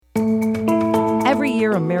Every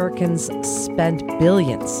year, Americans spend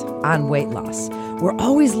billions on weight loss. We're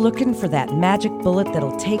always looking for that magic bullet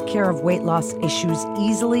that'll take care of weight loss issues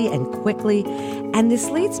easily and quickly. And this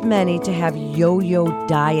leads many to have yo-yo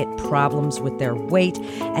diet problems with their weight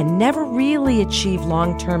and never really achieve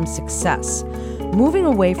long-term success. Moving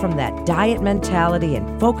away from that diet mentality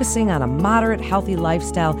and focusing on a moderate, healthy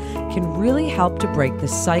lifestyle can really help to break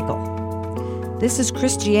this cycle. This is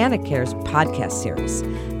Christiana Care's podcast series.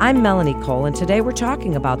 I'm Melanie Cole, and today we're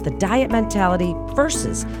talking about the diet mentality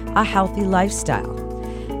versus a healthy lifestyle.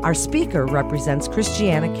 Our speaker represents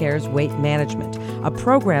Christiana Care's Weight Management, a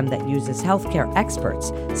program that uses healthcare experts,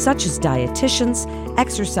 such as dietitians,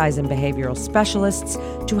 exercise and behavioral specialists,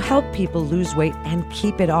 to help people lose weight and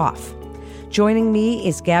keep it off. Joining me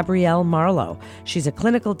is Gabrielle Marlowe. She's a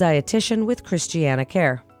clinical dietitian with Christiana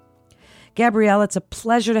Care. Gabrielle, it's a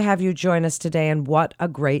pleasure to have you join us today, and what a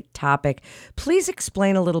great topic. Please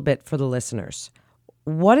explain a little bit for the listeners.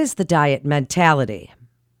 What is the diet mentality?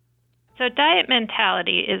 So diet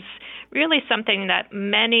mentality is really something that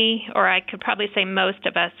many, or I could probably say most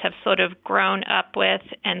of us, have sort of grown up with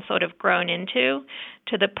and sort of grown into,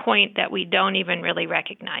 to the point that we don't even really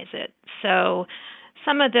recognize it. So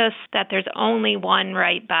some of this, that there's only one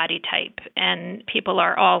right body type, and people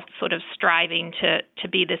are all sort of striving to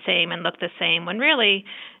be the same and look the same, when really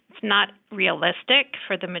it's not realistic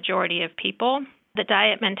for the majority of people. The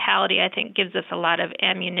diet mentality, I think, gives us a lot of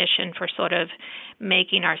ammunition for sort of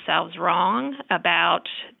making ourselves wrong about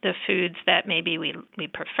the foods that maybe we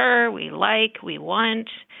prefer, we like, we want.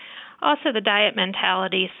 Also, the diet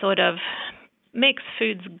mentality sort of makes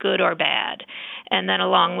foods good or bad. And then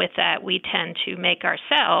along with that, we tend to make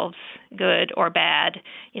ourselves good or bad,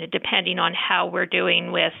 depending on how we're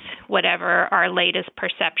doing with whatever our latest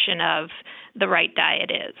perception of the right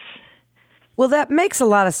diet is. Well, that makes a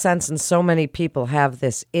lot of sense, and so many people have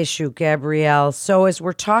this issue, Gabrielle. So as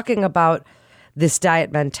we're talking about this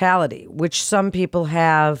diet mentality, which some people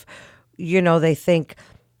have, they think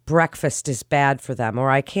breakfast is bad for them, or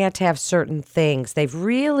I can't have certain things. They've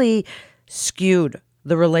really skewed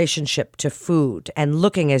the relationship to food and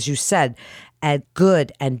looking, as you said, at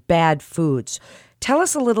good and bad foods. Tell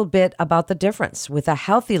us a little bit about the difference with a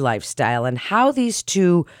healthy lifestyle and how these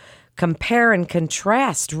two compare and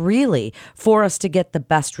contrast, really, for us to get the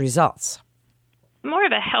best results. More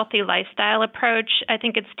of a healthy lifestyle approach. I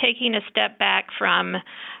think it's taking a step back from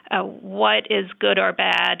what is good or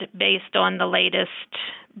bad based on the latest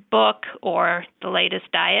book or the latest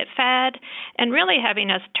diet fad, and really having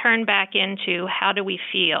us turn back into how do we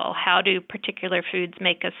feel? How do particular foods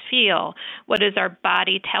make us feel? What is our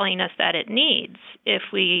body telling us that it needs? If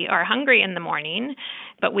we are hungry in the morning,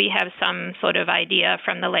 but we have some sort of idea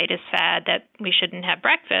from the latest fad that we shouldn't have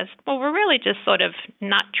breakfast, well, we're really just sort of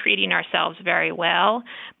not treating ourselves very well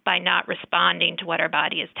by not responding to what our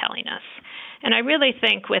body is telling us. And I really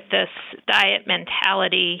think with this diet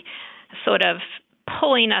mentality sort of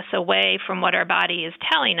pulling us away from what our body is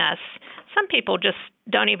telling us, some people just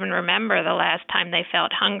don't even remember the last time they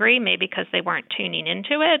felt hungry, maybe because they weren't tuning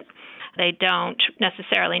into it. They don't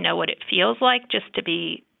necessarily know what it feels like just to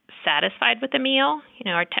be satisfied with a meal.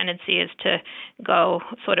 Our tendency is to go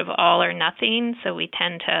sort of all or nothing, so we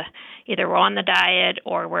tend to either we're on the diet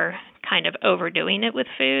or we're kind of overdoing it with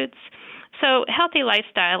foods. So healthy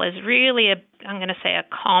lifestyle is really I'm going to say a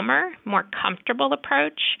calmer, more comfortable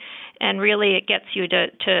approach, and really it gets you to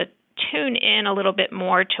tune in a little bit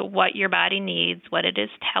more to what your body needs, what it is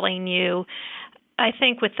telling you. I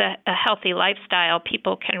think with a healthy lifestyle,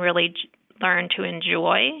 people can really learn to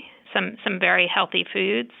enjoy some very healthy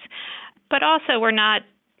foods, but also we're not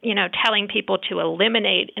telling people to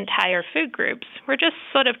eliminate entire food groups. We're just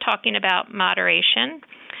sort of talking about moderation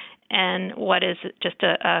and what is just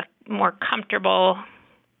a more comfortable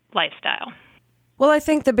lifestyle. Well, I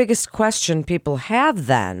think the biggest question people have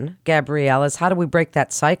then, Gabrielle, is how do we break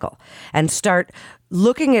that cycle and start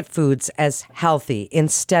looking at foods as healthy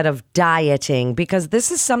instead of dieting? Because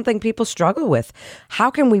this is something people struggle with.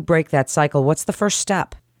 How can we break that cycle? What's the first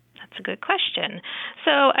step? That's a good question.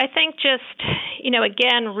 So I think just,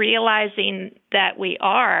 again, realizing that we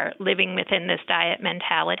are living within this diet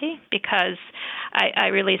mentality, because I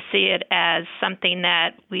really see it as something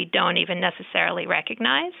that we don't even necessarily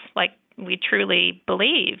recognize. Like, we truly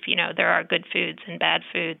believe, there are good foods and bad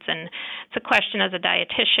foods. And it's a question as a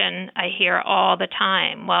dietitian I hear all the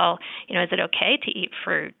time. Well, is it okay to eat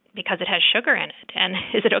fruit because it has sugar in it? And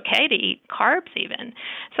is it okay to eat carbs even?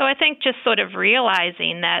 So I think just sort of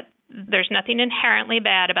realizing that there's nothing inherently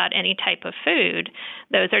bad about any type of food.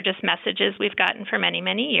 Those are just messages we've gotten for many,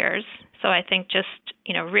 many years. So I think just,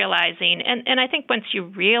 realizing, and I think once you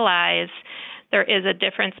realize there is a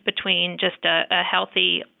difference between just a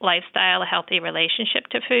healthy lifestyle, a healthy relationship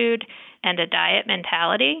to food, and a diet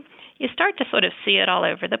mentality, you start to sort of see it all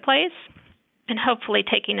over the place. And hopefully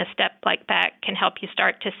taking a step like back can help you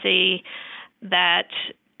start to see that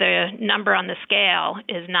the number on the scale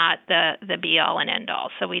is not the be-all and end-all.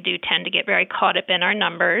 So we do tend to get very caught up in our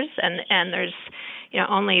numbers, and there's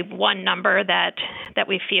only one number that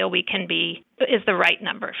we feel we can be is the right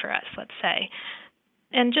number for us, let's say.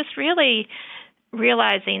 And just really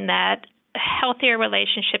realizing that a healthier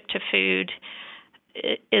relationship to food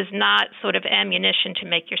is not sort of ammunition to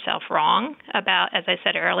make yourself wrong about, as I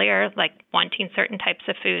said earlier, like wanting certain types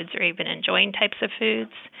of foods or even enjoying types of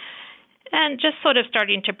foods. And just sort of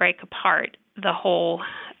starting to break apart the whole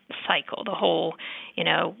cycle, the whole,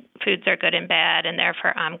 foods are good and bad, and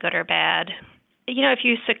therefore I'm good or bad. If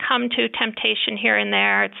you succumb to temptation here and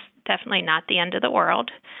there, it's definitely not the end of the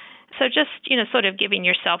world. So just, sort of giving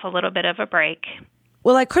yourself a little bit of a break.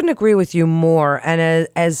 Well, I couldn't agree with you more. And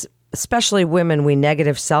as especially women, we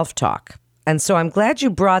negative self-talk. And so I'm glad you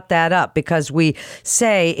brought that up, because we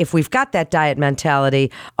say, if we've got that diet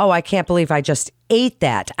mentality, oh, I can't believe I just ate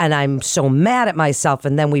that and I'm so mad at myself.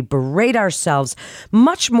 And then we berate ourselves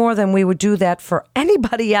much more than we would do that for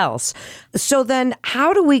anybody else. So then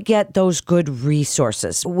how do we get those good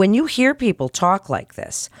resources? When you hear people talk like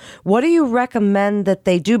this, what do you recommend that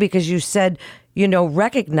they do? Because you said,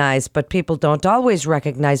 recognize, but people don't always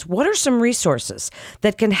recognize. What are some resources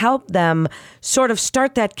that can help them sort of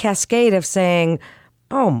start that cascade of saying,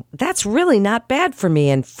 oh, that's really not bad for me,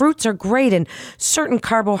 and fruits are great, and certain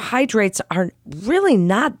carbohydrates are really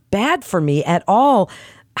not bad for me at all?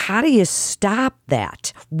 How do you stop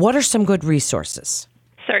that? What are some good resources?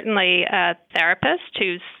 Certainly a therapist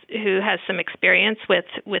who has some experience with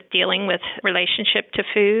dealing with relationship to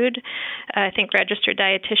food. I think registered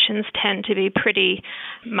dietitians tend to be pretty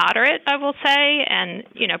moderate, I will say, and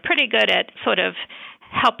pretty good at sort of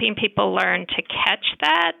helping people learn to catch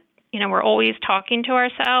that. We're always talking to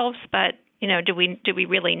ourselves, but do we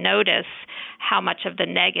really notice how much of the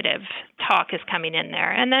negative talk is coming in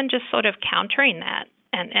there, and then just sort of countering that.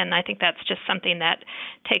 And I think that's just something that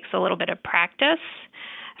takes a little bit of practice.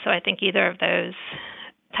 So I think either of those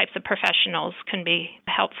types of professionals can be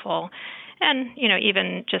helpful. And,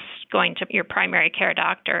 even just going to your primary care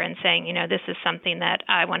doctor and saying, this is something that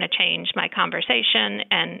I want to change my conversation,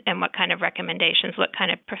 and what kind of recommendations, what kind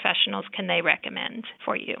of professionals can they recommend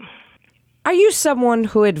for you? Are you someone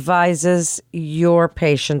who advises your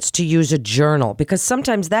patients to use a journal? Because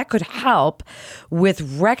sometimes that could help with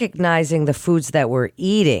recognizing the foods that we're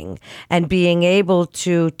eating and being able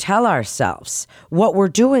to tell ourselves what we're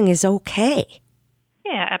doing is okay.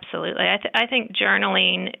 Yeah, absolutely. I think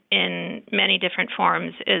journaling in many different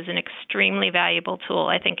forms is an extremely valuable tool.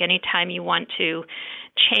 I think anytime you want to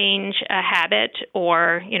change a habit,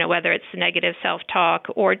 or, whether it's negative self-talk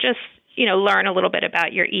or just learn a little bit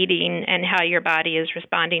about your eating and how your body is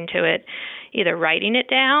responding to it, either writing it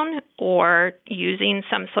down or using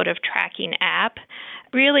some sort of tracking app,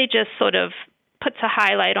 really just sort of puts a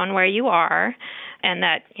highlight on where you are, and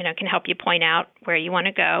that, can help you point out where you want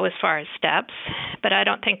to go as far as steps. But I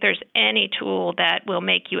don't think there's any tool that will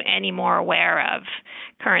make you any more aware of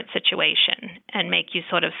current situation and make you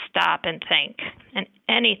sort of stop and think. And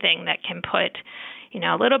anything that can put,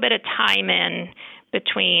 a little bit of time in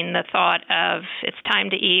between the thought of it's time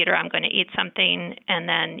to eat, or I'm going to eat something, and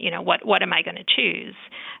then, what am I going to choose,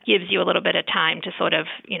 gives you a little bit of time to sort of,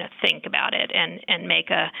 think about it and make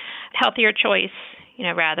a healthier choice,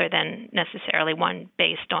 rather than necessarily one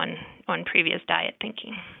based on previous diet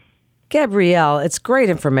thinking. Gabrielle, it's great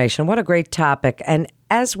information. What a great topic. And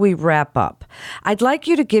as we wrap up, I'd like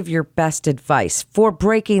you to give your best advice for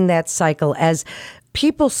breaking that cycle as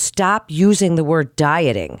people stop using the word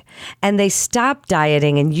dieting, and they stop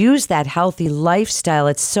dieting and use that healthy lifestyle.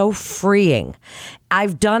 It's so freeing.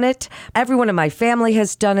 I've done it. Everyone in my family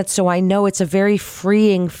has done it, so I know it's a very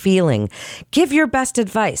freeing feeling. Give your best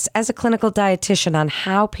advice as a clinical dietitian on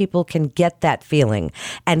how people can get that feeling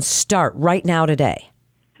and start right now today.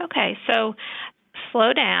 Okay, so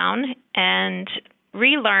slow down and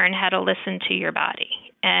relearn how to listen to your body.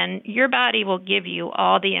 And your body will give you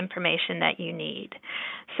all the information that you need.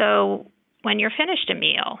 So when you're finished a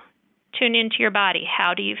meal, tune into your body.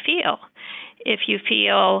 How do you feel? If you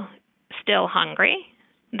feel still hungry,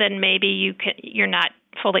 then maybe you're not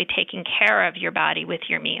fully taking care of your body with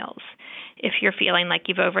your meals. If you're feeling like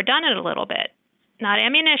you've overdone it a little bit, not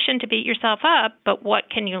ammunition to beat yourself up, but what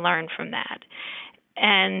can you learn from that?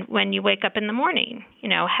 And when you wake up in the morning,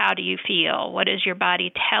 how do you feel? What is your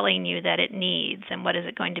body telling you that it needs, and what is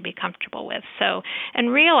it going to be comfortable with? So,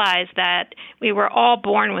 and realize that we were all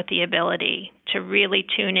born with the ability to really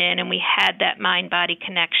tune in, and we had that mind-body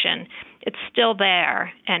connection. It's still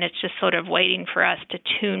there, and it's just sort of waiting for us to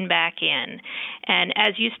tune back in. And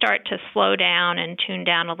as you start to slow down and tune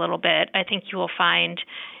down a little bit, I think you will find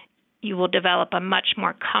you will develop a much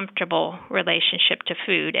more comfortable relationship to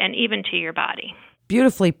food and even to your body.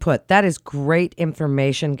 Beautifully put. That is great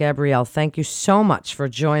information, Gabrielle. Thank you so much for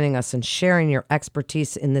joining us and sharing your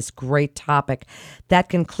expertise in this great topic. That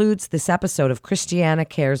concludes this episode of Christiana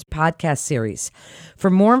Cares podcast series. For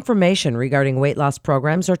more information regarding weight loss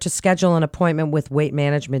programs or to schedule an appointment with Weight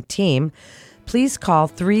Management Team, please call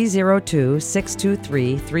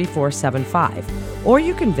 302-623-3475, or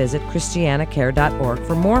you can visit christianacare.org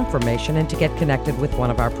for more information and to get connected with one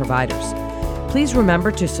of our providers. Please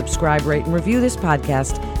remember to subscribe, rate, and review this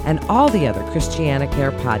podcast and all the other Christiana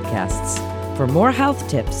Care podcasts. For more health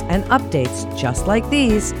tips and updates just like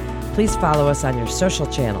these, please follow us on your social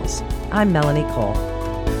channels. I'm Melanie Cole.